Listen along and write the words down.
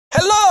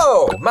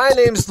my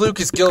name's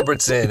Lucas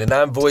Gilbertson, and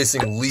I'm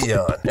voicing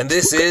Leon. And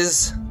this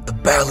is the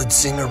Ballad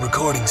Singer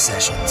Recording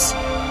Sessions.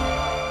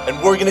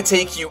 And we're gonna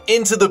take you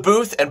into the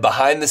booth and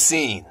behind the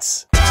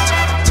scenes. A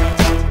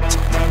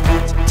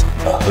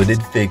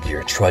hooded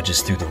figure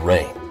trudges through the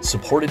rain,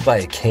 supported by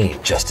a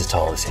cane just as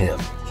tall as him.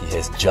 He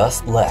has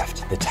just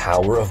left the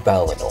Tower of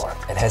Ballanor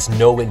and has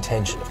no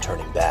intention of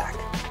turning back.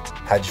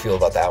 How'd you feel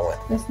about that one?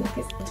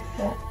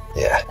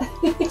 Yeah.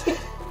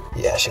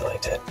 Yeah, she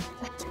liked it.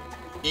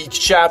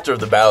 Each chapter of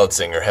The Ballad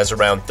Singer has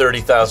around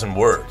 30,000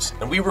 words,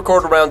 and we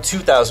record around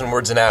 2,000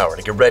 words an hour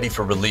to get ready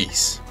for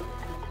release.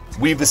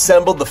 We've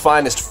assembled the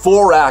finest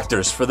 4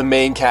 actors for the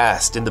main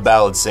cast in The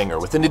Ballad Singer,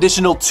 with an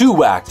additional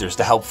 2 actors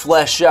to help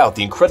flesh out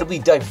the incredibly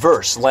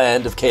diverse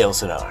land of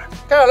Kael'Sanar.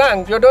 Carol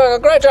Ann, you're doing a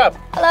great job!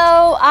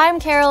 Hello, I'm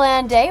Carol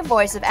Ann Day,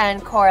 voice of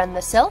Ann Coran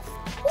the Sylph.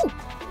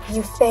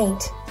 You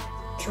faint,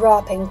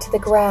 dropping to the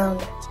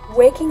ground.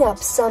 Waking up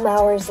some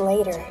hours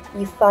later,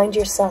 you find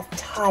yourself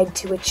tied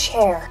to a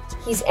chair.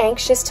 He's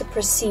anxious to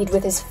proceed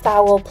with his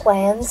foul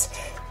plans,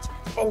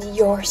 and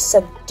you're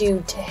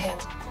subdued to him.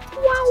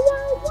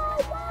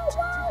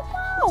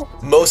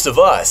 Most of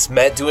us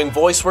met doing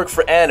voice work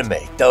for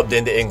anime dubbed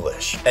into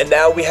English. And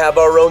now we have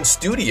our own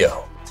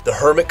studio, the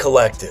Hermit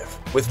Collective,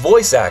 with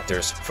voice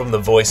actors from the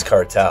Voice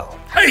Cartel.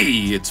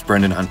 Hey, it's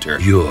Brendan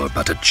Hunter. You're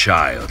but a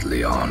child,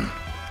 Leon.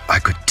 I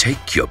could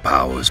take your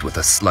powers with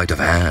a sleight of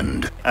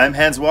hand. I'm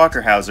Hans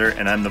Walkerhauser,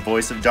 and I'm the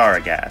voice of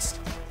Daragast.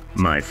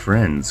 My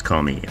friends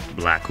call me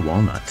Black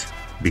Walnut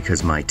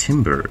because my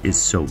timber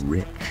is so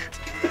rich.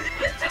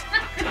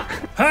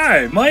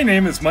 Hi, my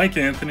name is Mike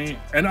Anthony,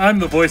 and I'm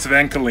the voice of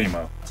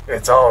Ankalima.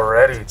 It's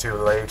already too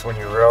late when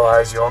you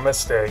realize your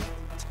mistake.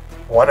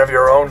 One of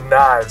your own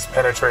knives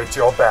penetrates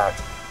your back.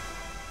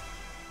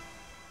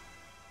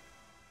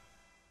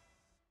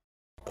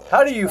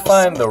 How do you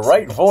find the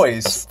right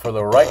voice for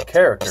the right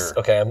character?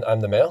 Okay,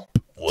 I'm the male?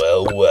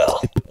 Well,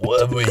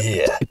 what have we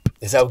here?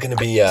 Is that gonna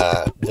be,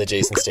 the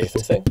Jason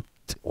Statham thing?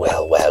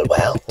 Well,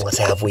 what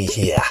have we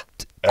here?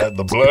 At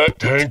the Black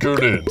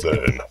Tankard Inn,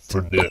 then,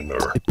 for dinner.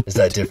 Is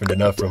that different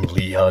enough from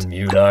Leon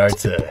Munar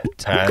to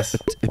pass?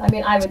 I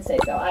mean, I would say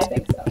so. I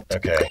think so.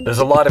 Okay. There's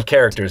a lot of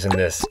characters in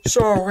this.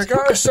 So we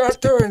gotta start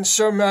doing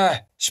some,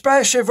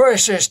 spicy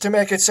voices to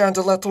make it sound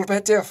a little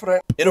bit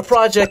different. In a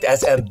project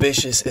as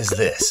ambitious as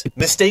this,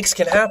 mistakes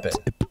can happen.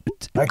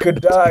 I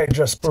could die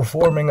just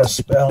performing a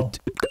spell.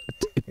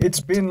 It's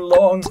been a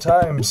long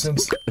time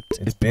since...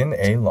 It's been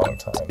a long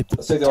time.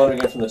 Let's take the order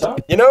again from the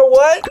top. You know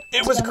what?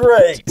 It was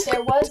great.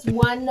 There was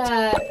one,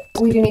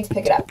 we do need to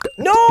pick it up.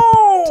 No!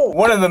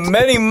 One of the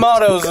many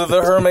mottos of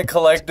the Hermit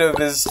Collective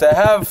is to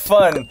have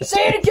fun.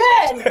 Say it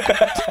again!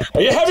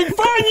 Are you having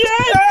fun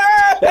yet?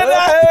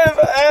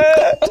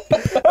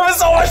 Having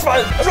so much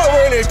fun! I'm not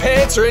wearing any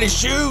pants or any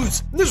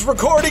shoes. I'm just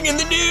recording in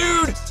the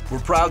nude. We're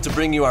proud to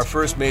bring you our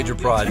first major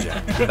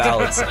project, The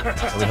Ballad Singer.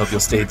 And we hope you'll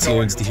stay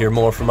tuned to hear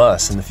more from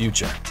us in the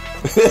future.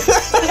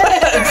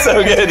 It's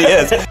so good,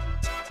 yes.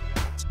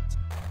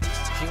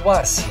 He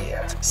was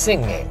here,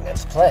 singing and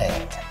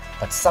playing,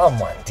 but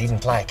someone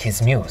didn't like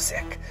his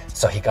music,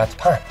 so he got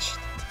punched.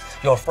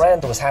 Your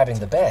friend was having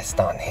the best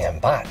on him,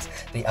 but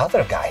the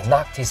other guy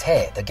knocked his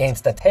head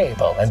against the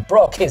table and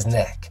broke his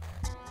neck.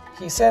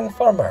 He's in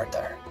for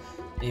murder.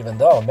 Even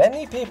though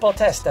many people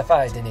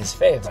testified in his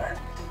favor,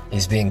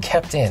 he's being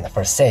kept in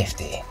for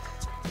safety.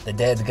 The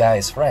dead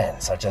guy's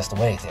friends are just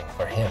waiting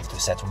for him to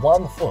set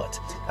one foot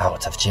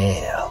out of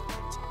jail.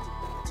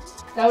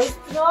 That was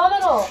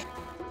phenomenal.